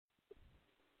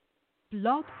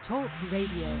Blog Talk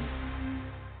Radio.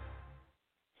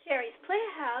 Sherri's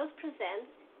Playhouse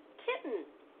presents Kitten.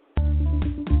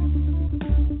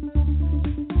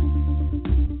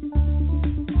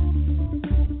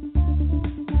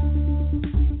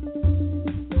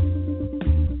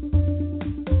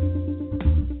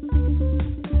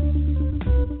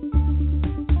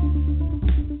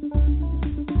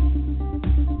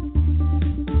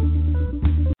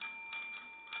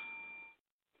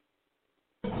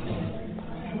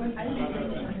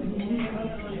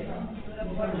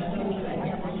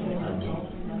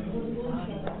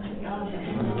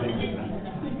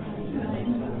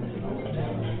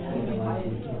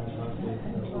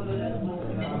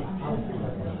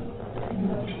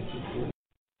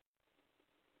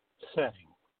 Setting: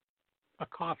 a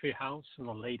coffee house in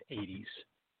the late 80s,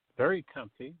 very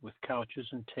comfy with couches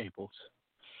and tables,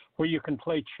 where you can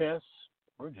play chess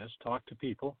or just talk to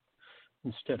people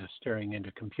instead of staring into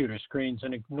computer screens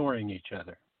and ignoring each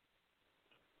other.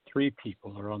 3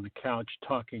 people are on the couch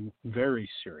talking very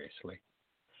seriously.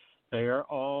 They are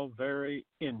all very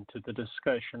into the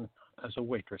discussion as a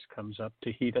waitress comes up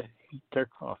to heat their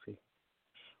coffee,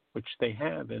 which they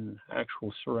have in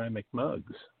actual ceramic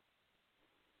mugs.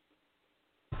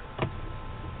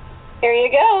 Here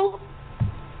you go.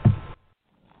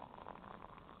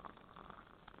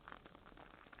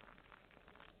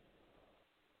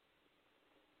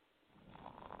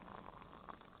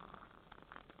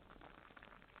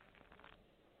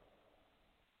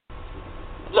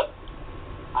 Look,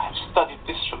 I have studied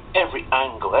this from every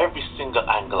angle, every single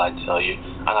angle, I tell you,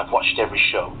 and I've watched every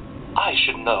show. I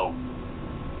should know.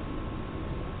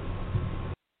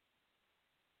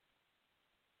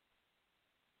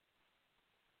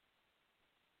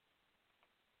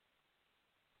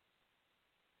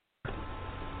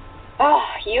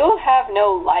 Ah, you have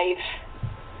no life.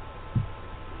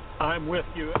 I'm with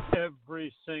you at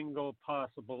every single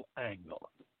possible angle.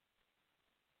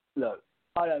 Look,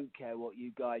 I don't care what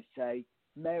you guys say.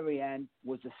 Marianne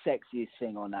was the sexiest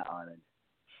thing on that island.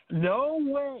 No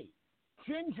way!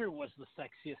 Ginger was the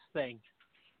sexiest thing.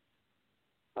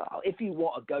 Oh, if you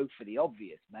want to go for the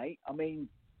obvious, mate. I mean...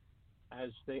 As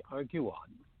they argue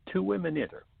on, 2 women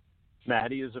enter.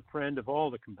 Maddie is a friend of all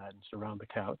the combatants around the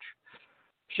couch.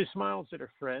 She smiles at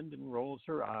her friend and rolls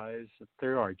her eyes at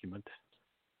their argument.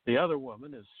 The other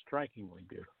woman is strikingly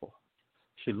beautiful.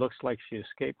 She looks like she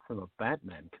escaped from a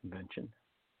Batman convention.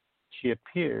 She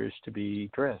appears to be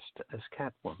dressed as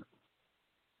Catwoman.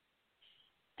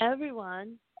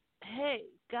 Everyone, hey,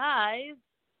 guys.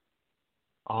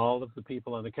 All of the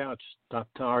people on the couch stop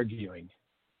arguing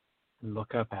and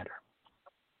look up at her.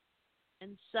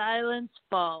 And silence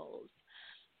falls.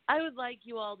 I would like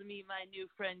you all to meet my new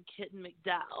friend, Kitten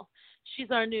McDowell.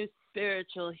 She's our new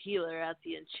spiritual healer at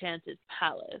the Enchanted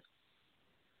Palace.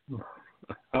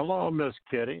 Hello, Miss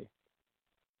Kitty.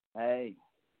 Hey.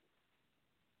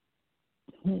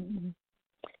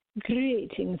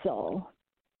 Greetings all.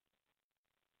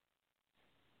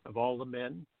 Of all the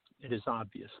men, it is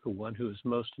obvious the one who is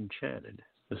most enchanted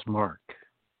is Mark.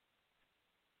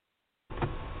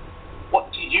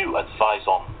 What do you advise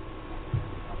on?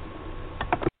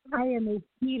 I am a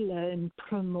healer and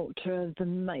promoter of the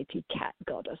mighty cat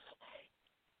goddess.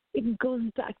 It goes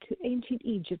back to ancient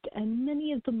Egypt, and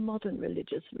many of the modern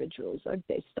religious rituals are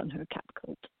based on her cat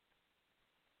cult.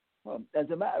 Well, as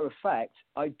a matter of fact,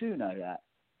 I do know that.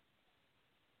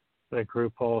 The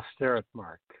group all stare at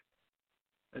Mark,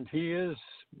 and he is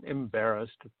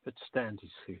embarrassed but stands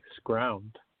his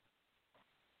ground.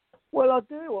 Well, I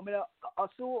do. I mean, I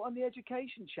saw it on the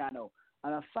Education Channel,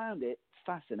 and I found it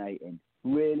fascinating.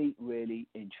 Really, really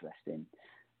interesting.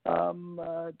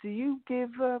 Do you give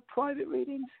private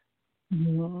readings?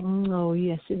 Oh,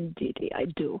 yes, indeed, I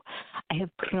do. I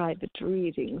have private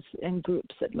readings and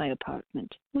groups at my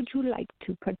apartment. Would you like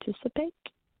to participate?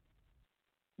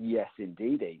 Yes,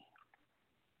 indeedy.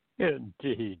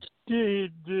 Indeed,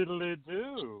 diddly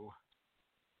do.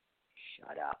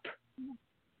 Shut up.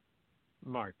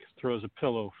 Mark throws a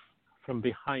pillow from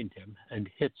behind him and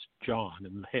hits John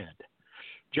in the head.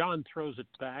 John throws it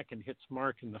back and hits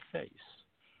Mark in the face.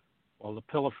 While the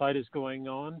pillow fight is going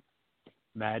on,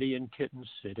 Maddie and Kitten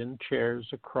sit in chairs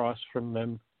across from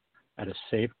them at a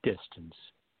safe distance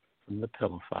from the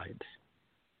pillow fight.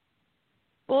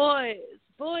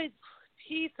 Boys,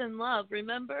 peace and love,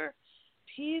 remember?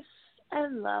 Peace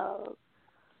and love.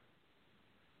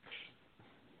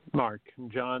 Mark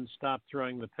and John stop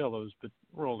throwing the pillows but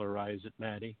roll their eyes at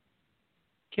Maddie.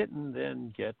 Kitten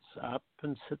then gets up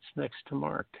and sits next to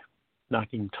Mark,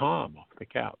 knocking Tom off the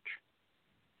couch.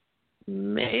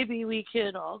 Maybe we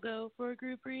could all go for a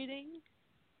group reading?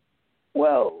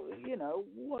 Well,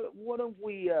 why don't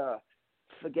we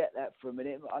forget that for a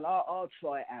minute, and I'll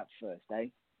try it out first, eh?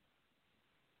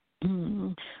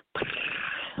 Mm.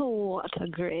 What a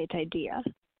great idea.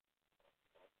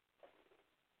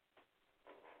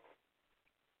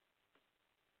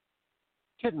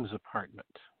 Kitten's apartment.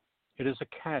 It is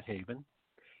a cat haven.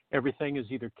 Everything is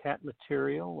either cat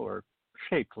material or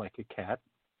shaped like a cat.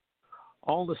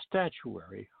 All the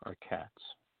statuary are cats,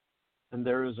 and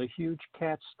there is a huge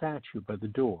cat statue by the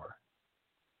door.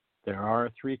 There are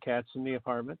 3 cats in the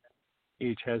apartment.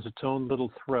 Each has its own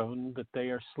little throne that they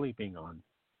are sleeping on.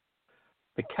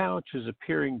 The couch is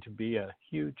appearing to be a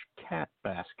huge cat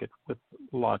basket with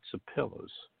lots of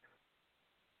pillows.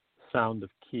 Sound of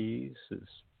keys as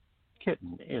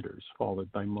Kitten enters,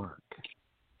 followed by Mark.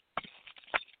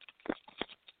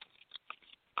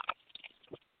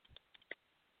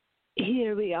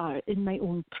 Here we are in my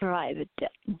own private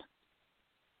den.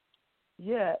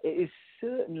 Yeah, it is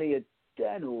certainly a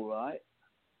den, all right.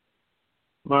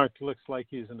 Mark looks like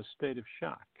he's in a state of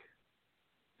shock.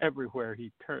 Everywhere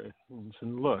he turns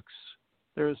and looks,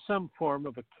 there is some form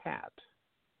of a cat.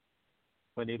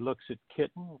 When he looks at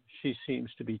Kitten, she seems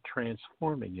to be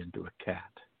transforming into a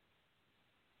cat.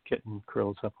 Kitten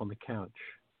curls up on the couch.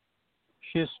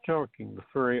 She is stroking the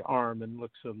furry arm and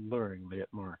looks alluringly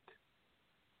at Mark.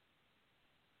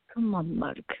 Come on,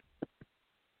 Mark.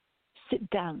 Sit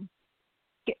down.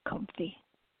 Get comfy.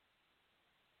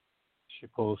 She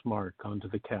pulls Mark onto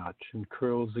the couch and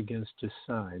curls against his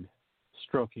side,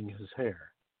 stroking his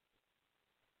hair.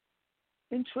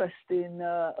 Interesting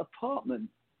apartment.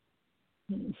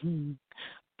 Mm-hmm.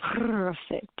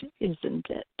 Perfect, isn't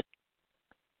it?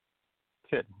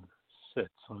 Kitten sits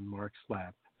on Mark's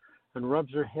lap and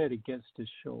rubs her head against his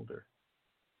shoulder,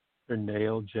 her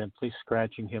nail gently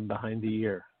scratching him behind the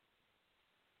ear.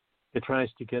 He tries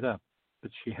to get up,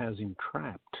 but she has him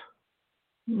trapped.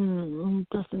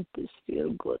 Doesn't this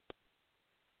feel good?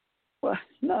 Well,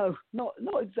 no, not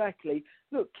exactly.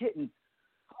 Look, Kitten,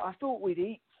 I thought we'd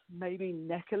eat, maybe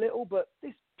neck a little, but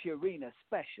this Purina's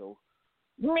special.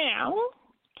 Meow.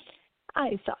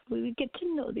 I thought we would get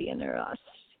to know the inner us.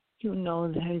 You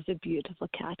know there's a beautiful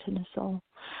cat in us all.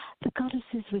 The goddess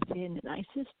is within, and I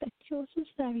suspect yours is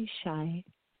very shy.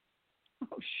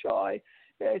 Oh, shy?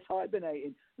 Yeah, it's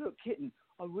hibernating. Look, Kitten,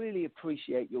 I really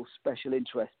appreciate your special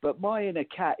interest, but my inner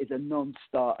cat is a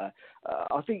non-starter.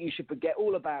 I think you should forget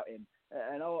all about him,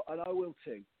 and I will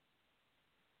too.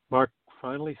 Mark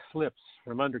finally slips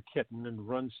from under Kitten and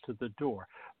runs to the door,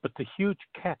 but the huge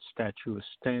cat statue is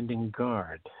standing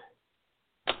guard.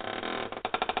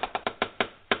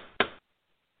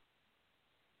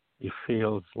 He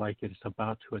feels like it's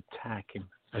about to attack him,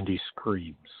 and he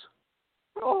screams.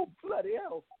 Oh, bloody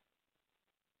hell.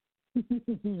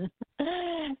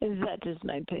 That is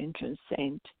my patron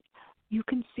saint. You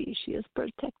can see she is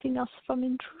protecting us from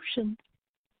intrusion.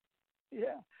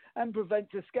 Yeah, and prevent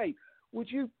escape.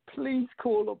 Would you please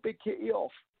call a Big Kitty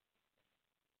off?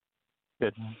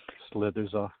 Kitten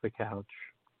slithers off the couch.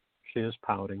 She is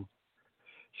pouting.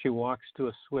 She walks to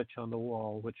a switch on the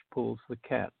wall which pulls the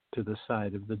cat to the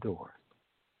side of the door.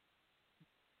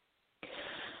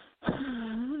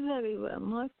 Very well,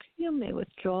 Mark. You may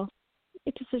withdraw.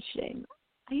 It is a shame.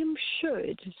 I am sure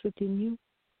it is within you.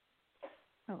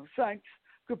 Oh, thanks.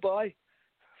 Goodbye.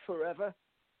 Forever.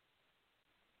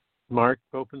 Mark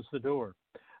opens the door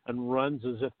and runs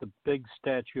as if the big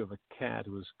statue of a cat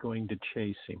was going to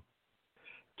chase him.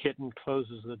 Kitten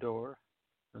closes the door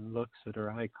and looks at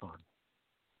her icon.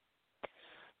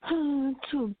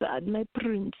 Too bad, my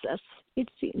princess. It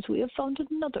seems we have found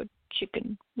another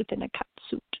chicken within a cat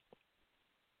suit.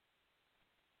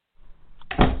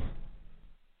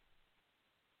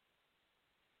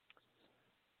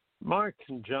 Mark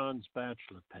and John's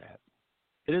bachelor pad.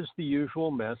 It is the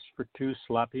usual mess for 2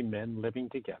 sloppy men living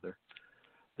together.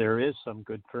 There is some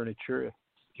good furniture, if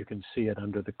you can see it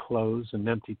under the clothes and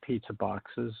empty pizza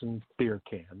boxes and beer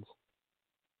cans.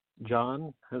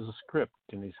 John has a script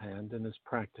in his hand and is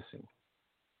practicing.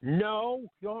 No,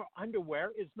 your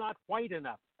underwear is not white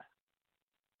enough.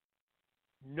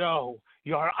 No,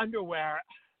 your underwear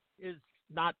is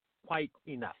not white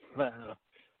enough.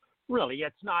 Really,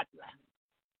 it's not.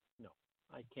 No,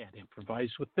 I can't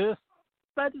improvise with this.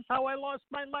 That is how I lost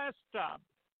my last job.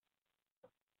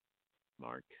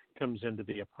 Mark comes into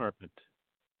the apartment.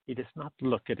 He does not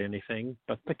look at anything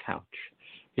but the couch.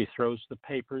 He throws the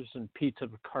papers and pizza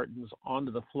cartons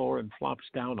onto the floor and flops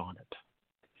down on it.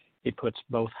 He puts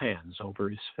both hands over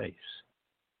his face.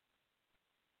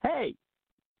 Hey,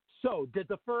 so did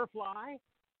the fur fly?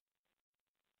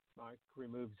 Mark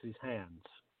removes his hands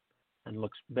and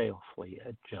looks balefully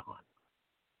at John.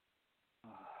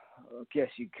 I guess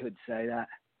you could say that.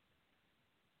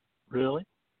 Really?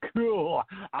 Cool.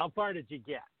 How far did you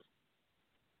get?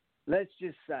 Let's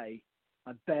just say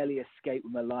I barely escaped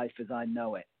with my life as I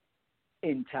know it,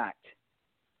 intact.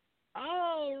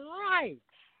 All right.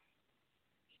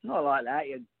 Not like that,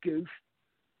 you goof.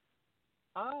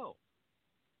 Oh.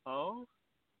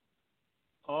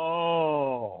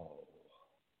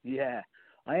 Yeah,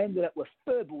 I ended up with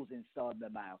furballs inside my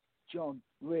mouth. John,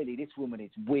 really, this woman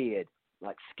is weird.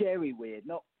 Like scary weird,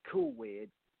 not cool weird.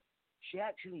 She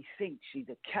actually thinks she's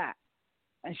a cat.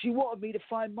 And she wanted me to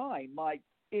find mine, my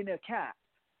inner cat.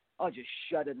 I just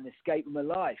shuddered and escaped with my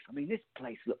life. I mean, this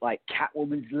place looked like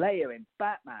Catwoman's lair in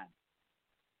Batman.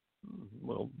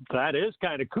 Well, that is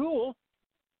kind of cool.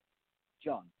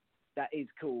 John, that is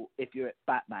cool if you're at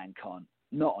Batman Con,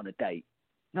 not on a date.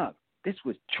 No, this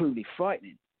was truly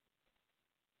frightening.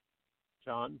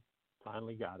 John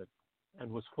finally got it and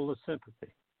was full of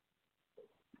sympathy.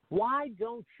 Why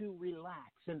don't you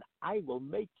relax and I will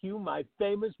make you my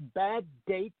famous bad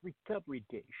date recovery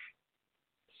dish?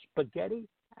 Spaghetti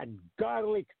and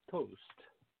garlic toast.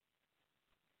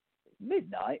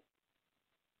 Midnight?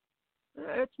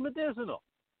 It's medicinal.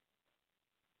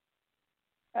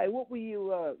 Hey, what were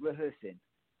you rehearsing?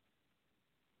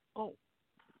 Oh,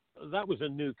 that was a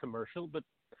new commercial, but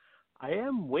I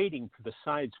am waiting for the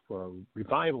sides for a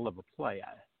revival of a play.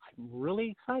 I'm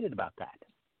really excited about that.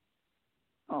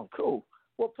 Oh, cool.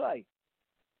 What play?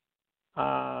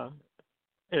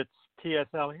 It's T.S.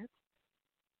 Eliot.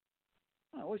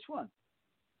 Oh, which one?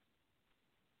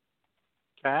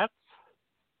 Cats.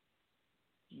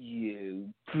 You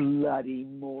bloody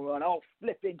moron. Oh,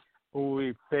 flipping.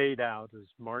 We fade out as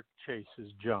Mark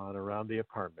chases John around the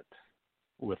apartment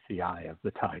with the eye of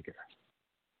the tiger.